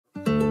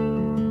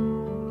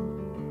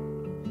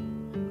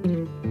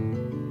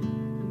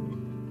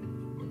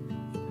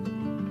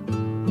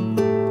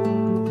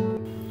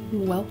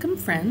Welcome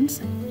friends.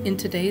 In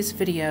today's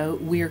video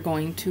we are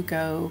going to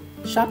go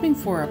shopping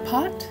for a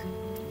pot.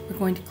 We're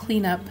going to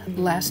clean up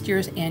last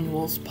year's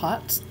annuals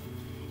pots,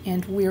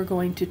 and we're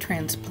going to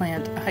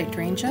transplant a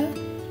hydrangea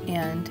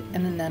and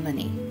an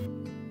anemone.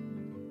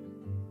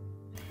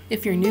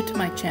 If you're new to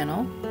my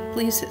channel,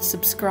 please hit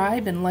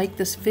subscribe and like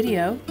this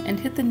video and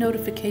hit the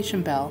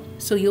notification bell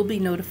so you'll be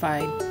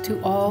notified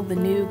to all the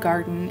new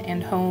garden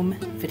and home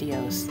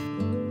videos.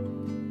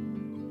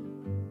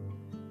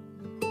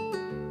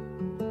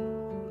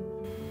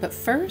 But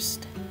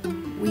first,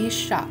 we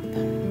shop.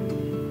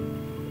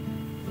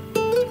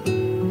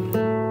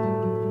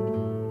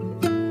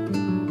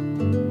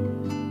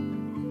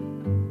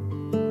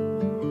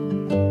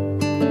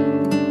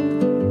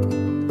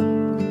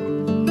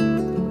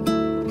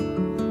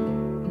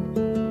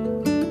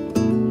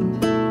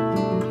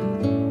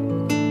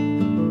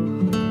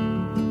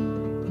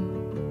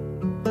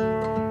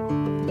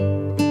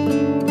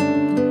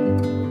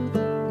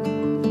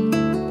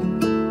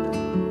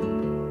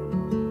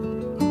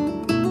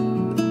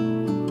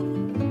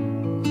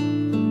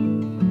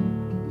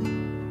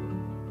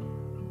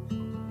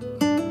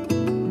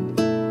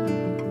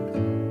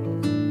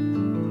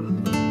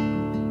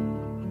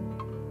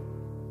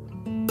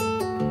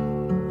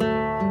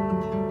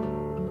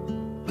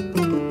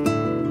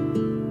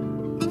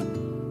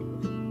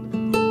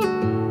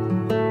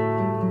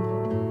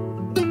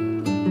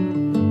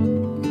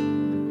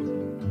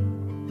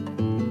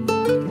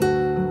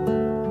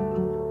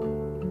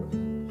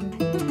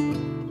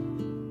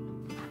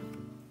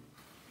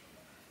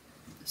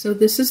 So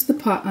this is the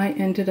pot I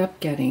ended up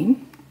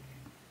getting.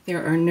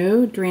 There are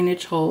no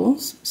drainage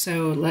holes,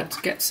 so let's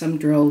get some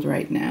drilled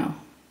right now.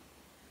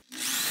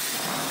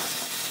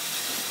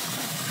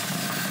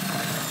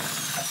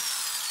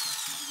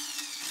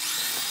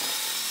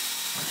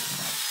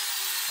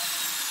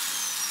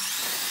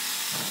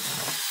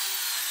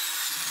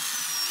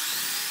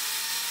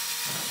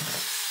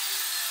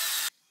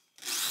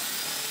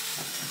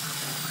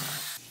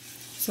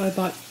 So I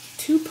bought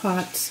two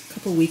pots a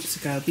couple weeks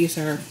ago. These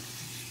are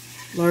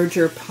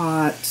larger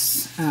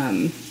pots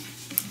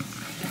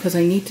because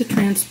I need to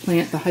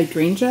transplant the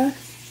hydrangea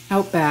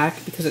out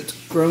back because it's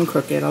grown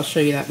crooked. I'll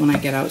show you that when I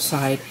get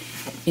outside.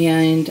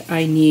 And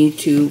I need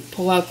to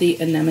pull out the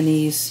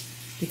anemones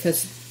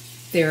because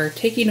they're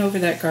taking over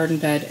that garden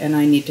bed and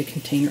I need to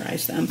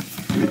containerize them.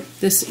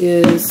 This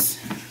is,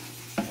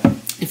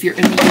 if you're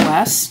in the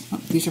US,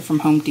 these are from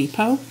Home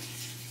Depot.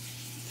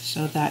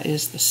 So that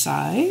is the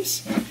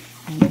size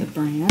and the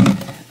brand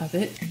of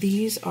it.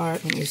 These are,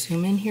 let me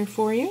zoom in here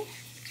for you.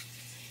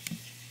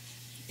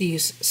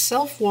 These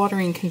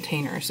self-watering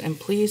containers, and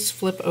please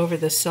flip over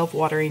this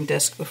self-watering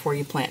disc before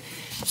you plant.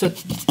 So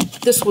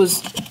this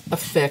was a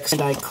fix,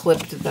 and I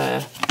clipped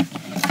the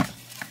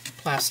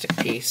plastic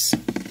piece.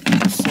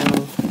 So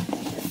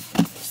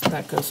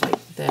that goes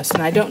like this.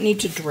 And I don't need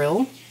to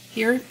drill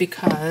here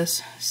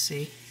because,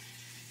 see,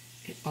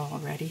 it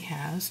already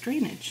has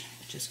drainage,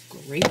 which is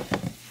great.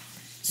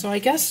 So I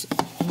guess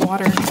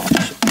water,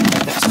 I should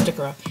put that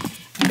sticker up.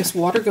 I guess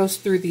water goes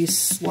through these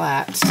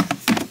slats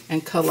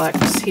and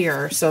collects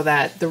here so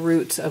that the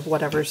roots of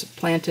whatever's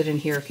planted in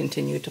here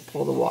continue to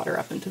pull the water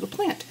up into the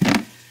plant,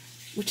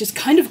 which is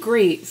kind of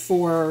great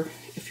for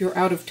if you're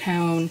out of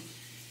town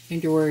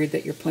and you're worried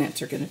that your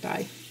plants are going to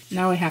die.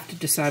 Now I have to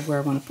decide where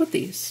I want to put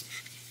these.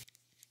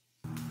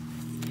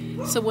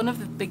 So one of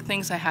the big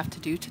things I have to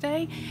do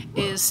today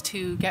is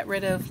to get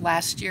rid of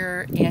last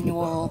year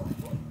annual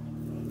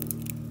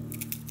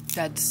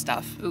dead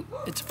stuff. Ooh,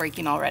 it's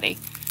breaking already.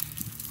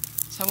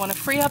 So I want to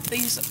free up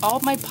all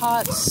my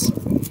pots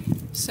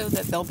so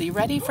that they'll be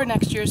ready for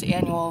next year's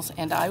annuals,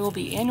 and I will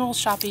be annual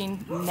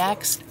shopping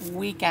next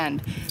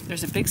weekend.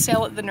 There's a big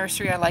sale at the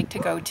nursery I like to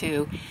go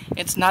to.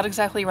 It's not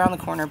exactly around the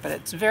corner, but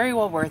it's very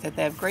well worth it.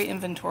 They have great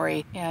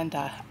inventory, and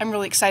I'm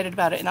really excited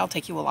about it, and I'll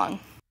take you along.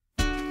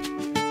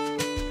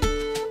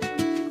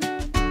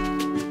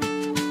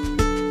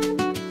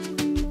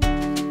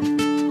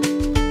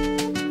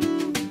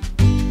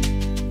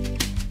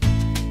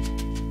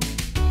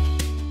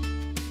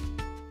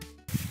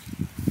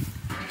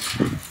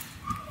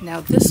 Now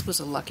this was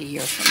a lucky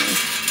year for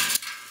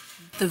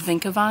me. The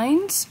vinca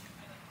vines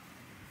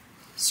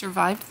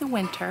survived the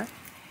winter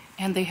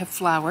and they have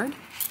flowered.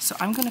 So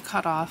I'm going to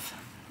cut off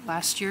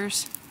last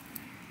year's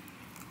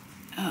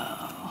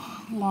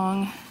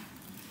long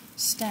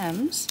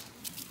stems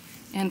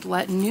and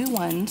let new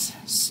ones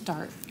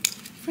start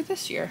for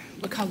this year.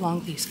 Look how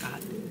long these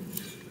got.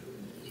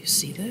 You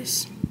see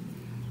this?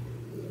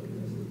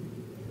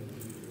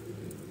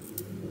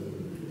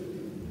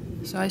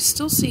 So I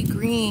still see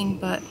green,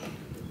 but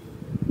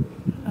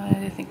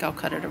I think I'll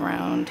cut it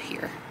around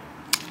here.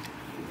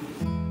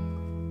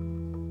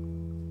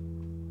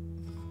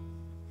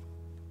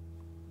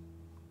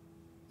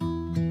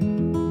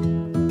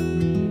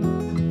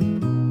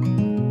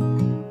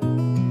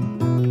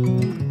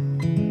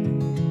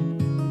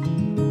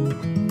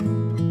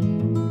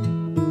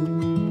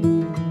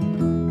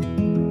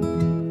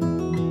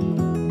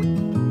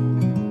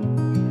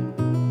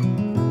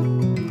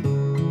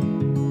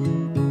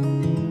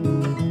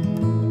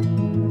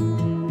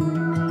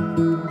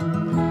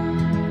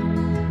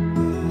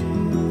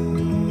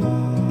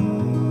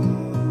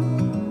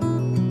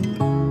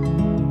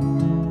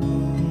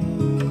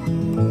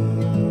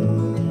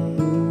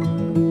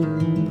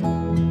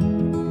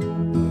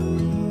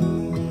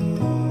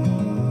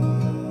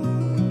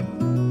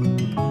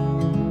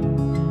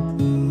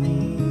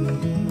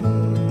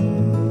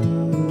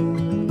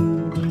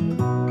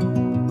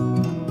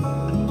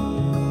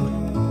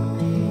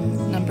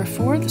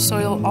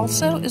 soil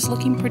also is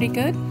looking pretty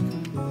good.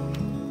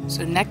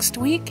 So next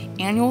week,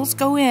 annuals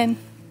go in.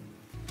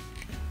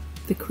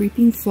 The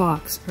creeping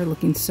phlox are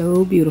looking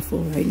so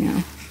beautiful right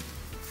now.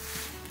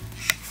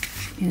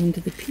 And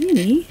the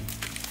peony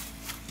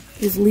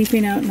is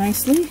leafing out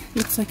nicely.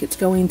 Looks like it's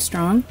going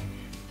strong.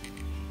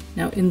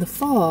 Now in the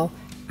fall,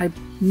 I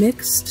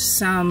mixed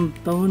some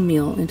bone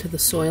meal into the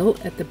soil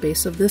at the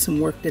base of this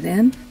and worked it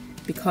in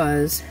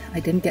because I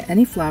didn't get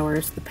any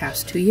flowers the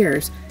past 2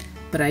 years,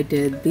 but I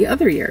did the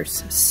other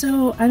years.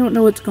 So I don't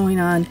know what's going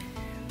on.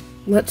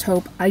 Let's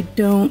hope I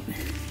don't,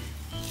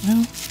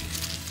 well,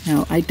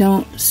 no, I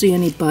don't see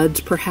any buds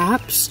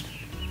perhaps.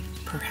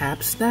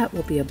 Perhaps that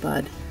will be a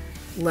bud.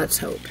 Let's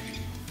hope.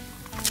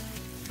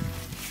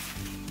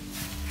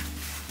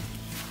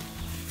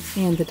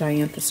 And the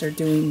dianthus are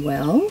doing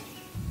well.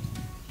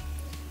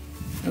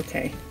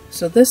 Okay,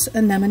 so this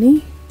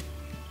anemone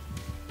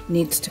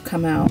needs to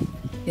come out.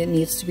 It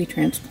needs to be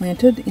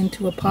transplanted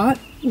into a pot,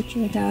 which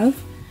I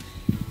have.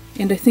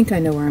 And I think I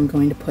know where I'm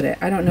going to put it.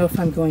 I don't know if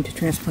I'm going to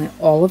transplant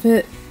all of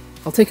it.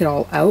 I'll take it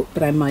all out,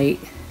 but I might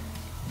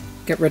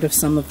get rid of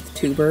some of the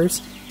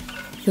tubers.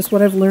 Because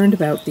what I've learned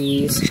about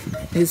these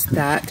is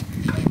that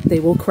they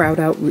will crowd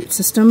out root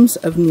systems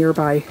of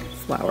nearby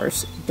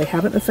flowers. They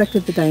haven't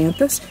affected the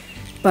dianthus,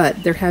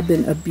 but there had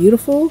been a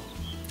beautiful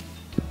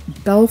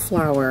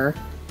bellflower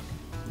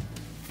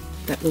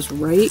that was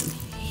right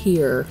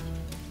here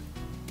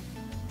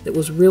that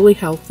was really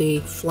healthy,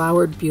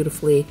 flowered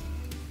beautifully,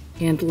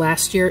 and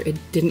last year it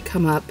didn't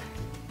come up,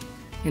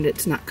 and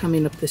it's not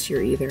coming up this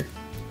year either.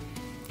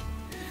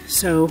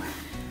 So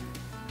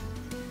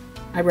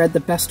I read the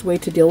best way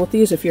to deal with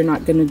these, if you're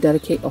not going to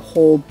dedicate a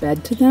whole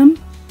bed to them,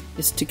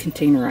 is to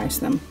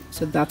containerize them.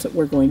 So that's what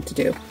we're going to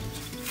do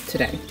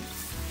today.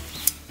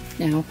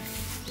 Now,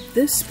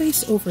 this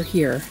space over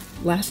here,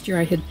 last year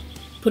I had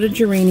put a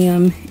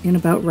geranium in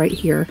about right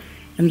here,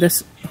 and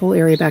this whole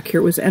area back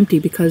here was empty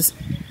because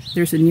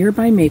there's a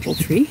nearby maple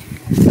tree.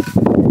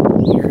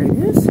 Here it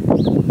is.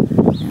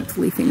 And it's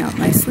leafing out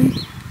nicely.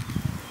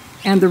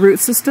 And the root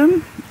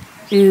system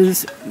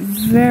is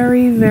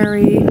very,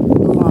 very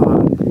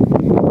long.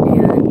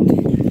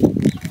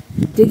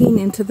 And digging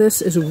into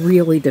this is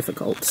really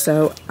difficult.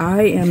 So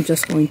I am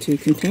just going to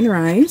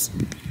containerize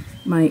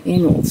my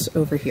annuals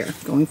over here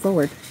going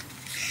forward.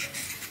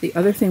 The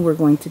other thing we're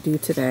going to do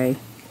today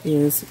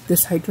is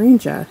this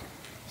hydrangea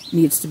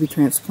needs to be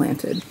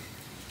transplanted.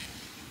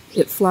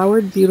 It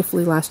flowered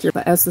beautifully last year,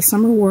 but as the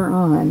summer wore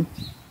on,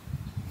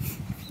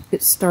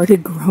 it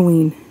started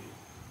growing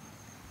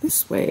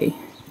this way,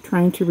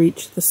 trying to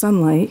reach the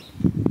sunlight,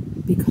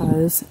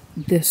 because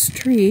this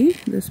tree,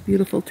 this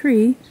beautiful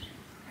tree,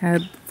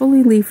 had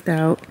fully leafed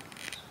out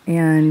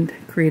and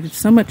created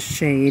so much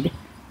shade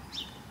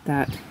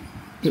that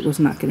it was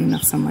not getting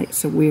enough sunlight.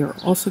 So we are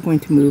also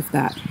going to move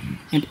that.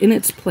 And in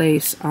its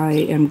place, I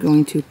am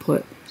going to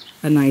put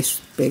a nice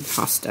big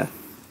hosta.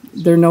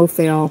 They're no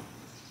fail.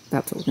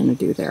 That's what we're going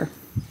to do there.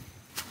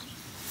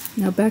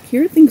 Now back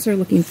here, things are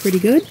looking pretty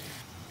good.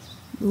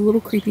 The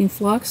little creeping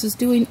phlox is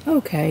doing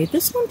okay.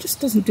 This one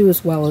just doesn't do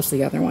as well as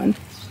the other one.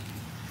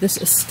 This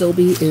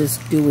astilbe is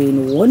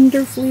doing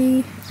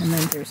wonderfully. And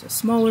then there's a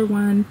smaller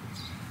one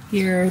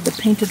here. The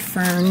painted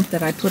fern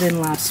that I put in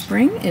last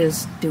spring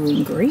is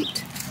doing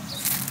great.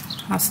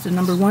 Hosta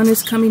number 1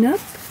 is coming up.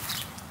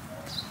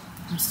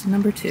 Hosta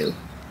number 2.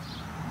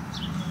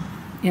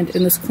 And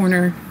in this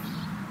corner,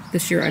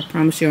 this year, I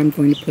promise you, I'm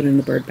going to put in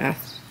the bird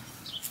bath.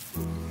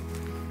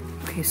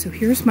 Okay, so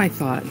here's my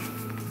thought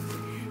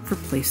for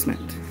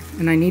placement.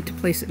 And I need to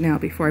place it now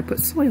before I put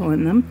soil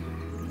in them,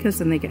 because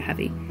then they get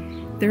heavy.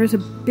 There is a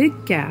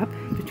big gap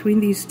between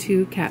these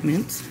two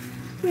catmints,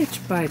 which,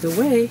 by the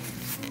way,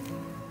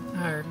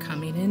 are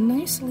coming in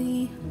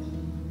nicely.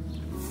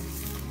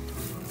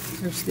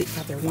 Here's the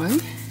other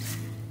one.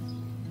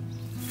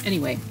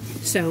 Anyway,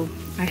 so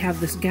I have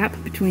this gap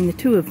between the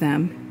two of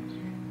them,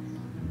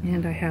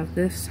 and I have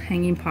this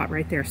hanging pot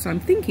right there. So I'm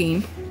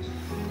thinking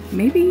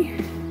maybe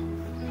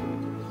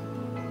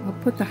I'll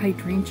put the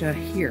hydrangea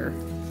here.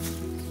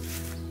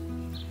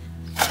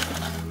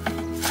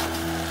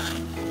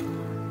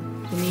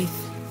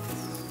 Beneath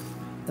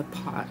the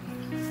pot.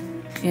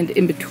 And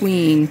in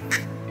between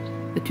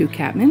the two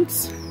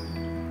catmints.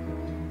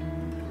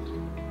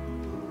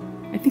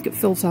 I think it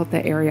fills out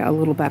that area a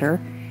little better.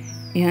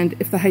 And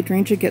if the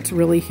hydrangea gets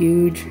really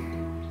huge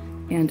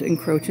and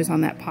encroaches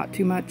on that pot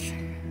too much,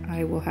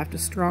 I will have to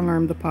strong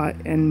arm the pot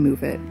and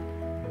move it.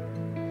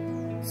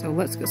 So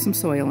let's get some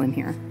soil in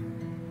here.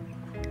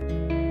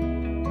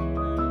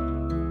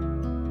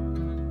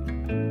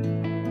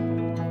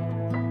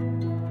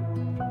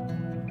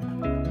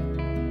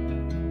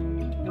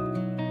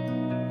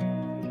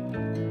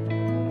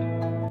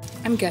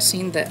 I'm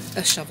guessing that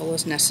a shovel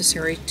is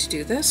necessary to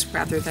do this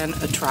rather than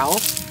a trowel.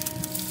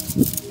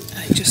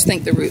 I just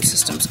think the root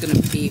system's going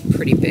to be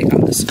pretty big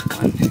on this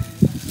one.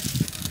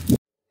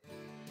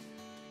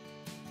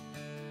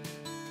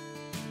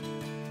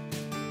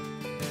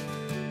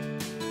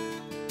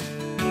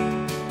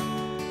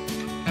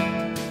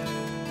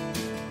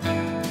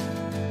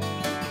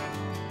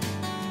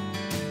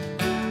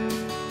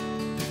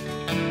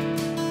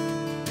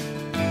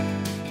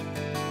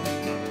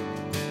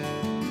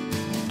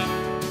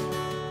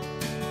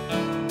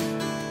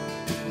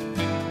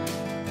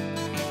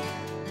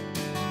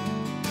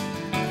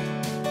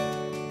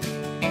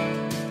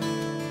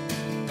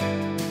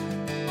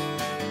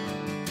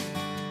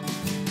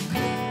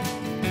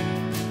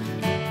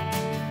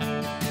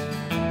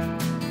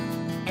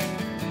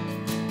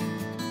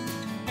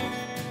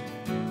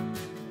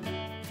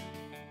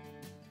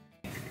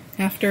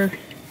 After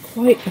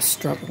quite a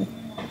struggle,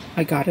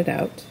 I got it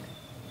out.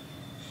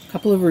 A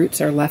couple of roots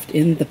are left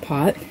in the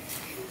pot.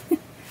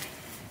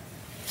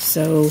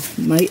 So,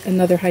 might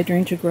another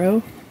hydrangea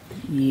grow?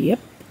 Yep.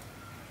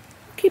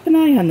 Keep an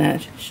eye on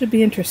that. Should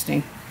be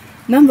interesting.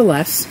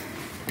 Nonetheless,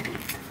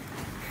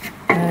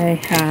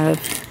 I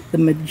have the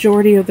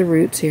majority of the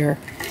roots here,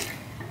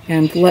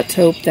 and let's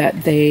hope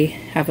that they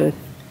have an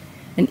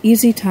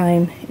easy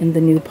time in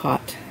the new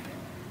pot.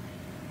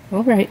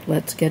 Alright,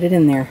 let's get it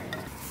in there.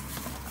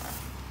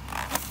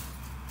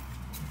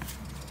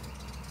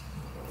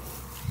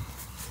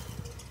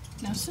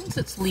 Now, since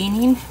it's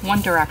leaning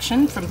one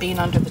direction from being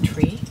under the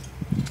tree,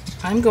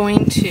 I'm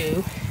going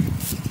to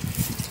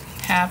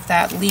have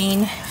that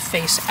lean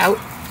face out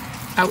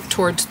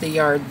towards the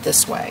yard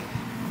this way.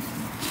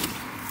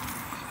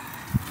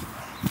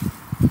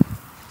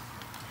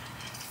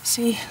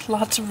 See,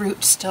 lots of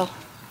roots still.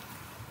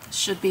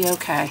 Should be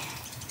okay.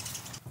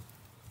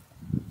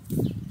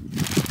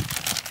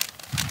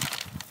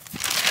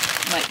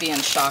 Might be in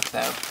shock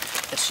though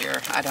this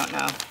year. I don't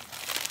know.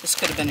 This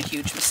could have been a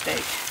huge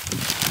mistake.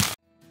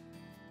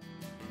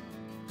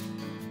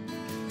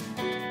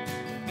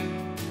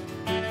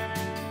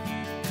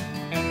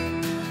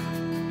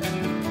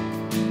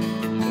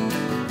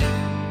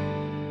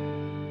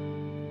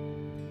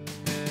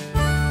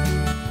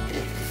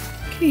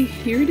 Okay,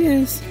 here it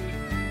is.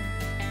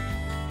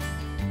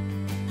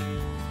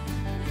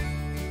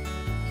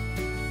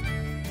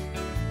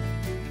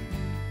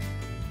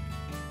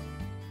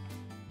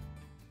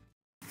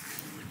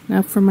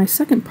 Now for my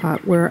second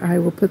pot where I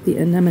will put the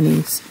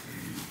anemones,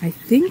 I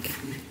think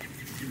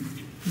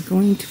I'm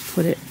going to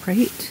put it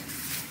right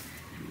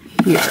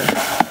here.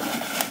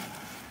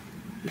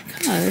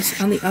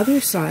 Because on the other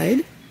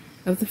side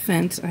of the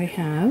fence I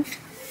have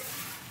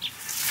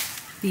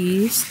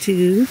these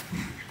two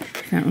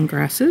fountain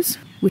grasses,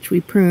 which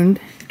we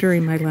pruned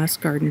during my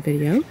last garden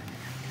video.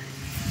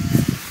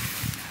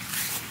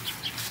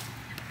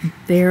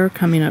 They're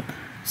coming up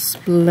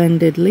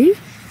splendidly.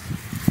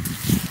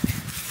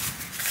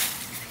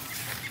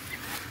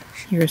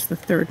 Here's the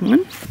third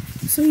one.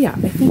 So yeah,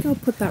 I think I'll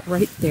put that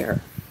right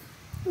there.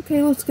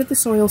 Okay, let's get the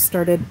soil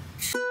started.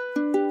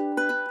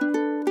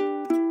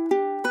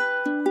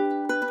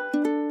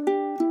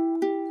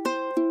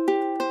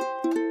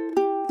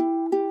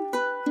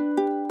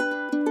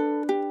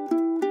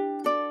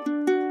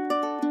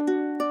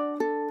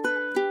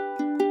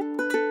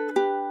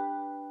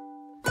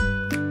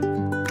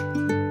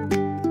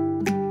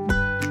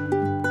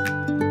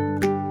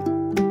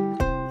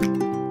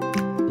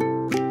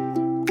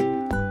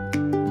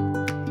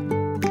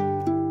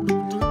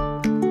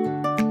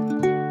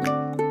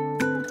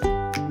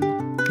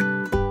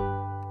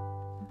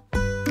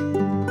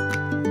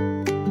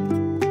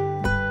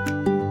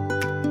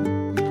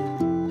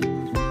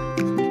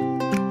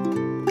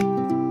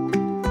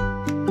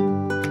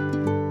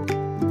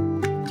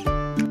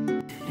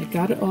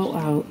 Got it all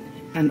out,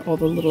 and all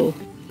the little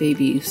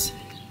babies,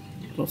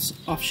 little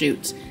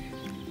offshoots.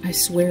 I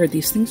swear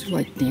these things are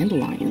like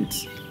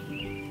dandelions.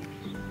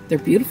 They're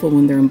beautiful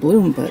when they're in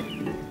bloom, but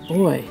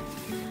boy,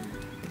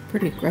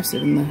 pretty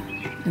aggressive in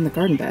the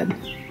garden bed.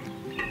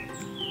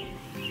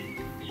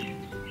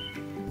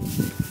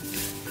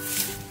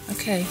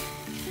 Okay,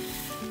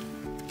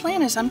 the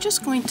plan is I'm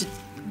just going to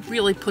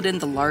really put in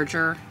the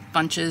larger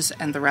bunches,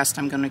 and the rest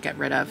I'm going to get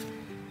rid of.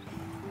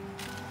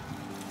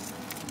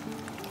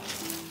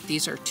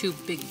 These are two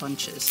big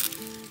bunches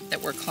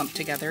that were clumped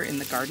together in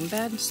the garden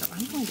bed, so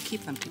I'm going to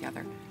keep them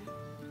together.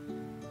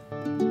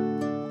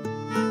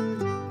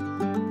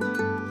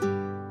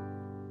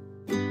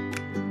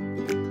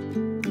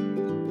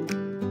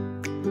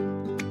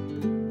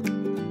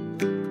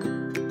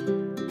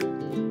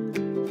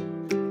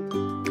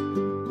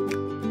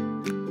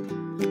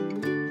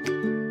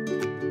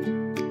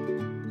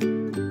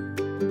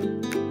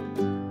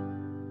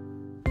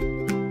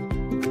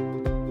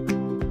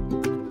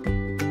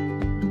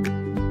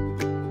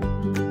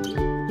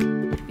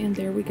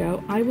 There we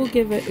go. I will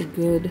give it a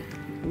good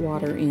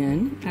water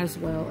in, as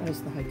well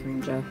as the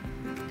hydrangea,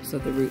 so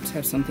the roots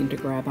have something to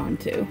grab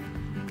onto.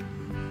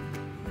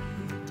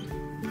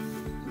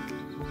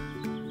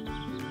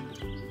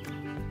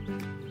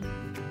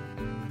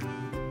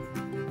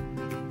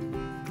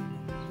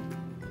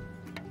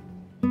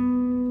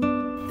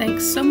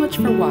 Thanks so much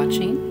for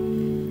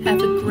watching.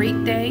 Have a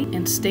great day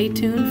and stay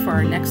tuned for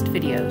our next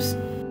videos.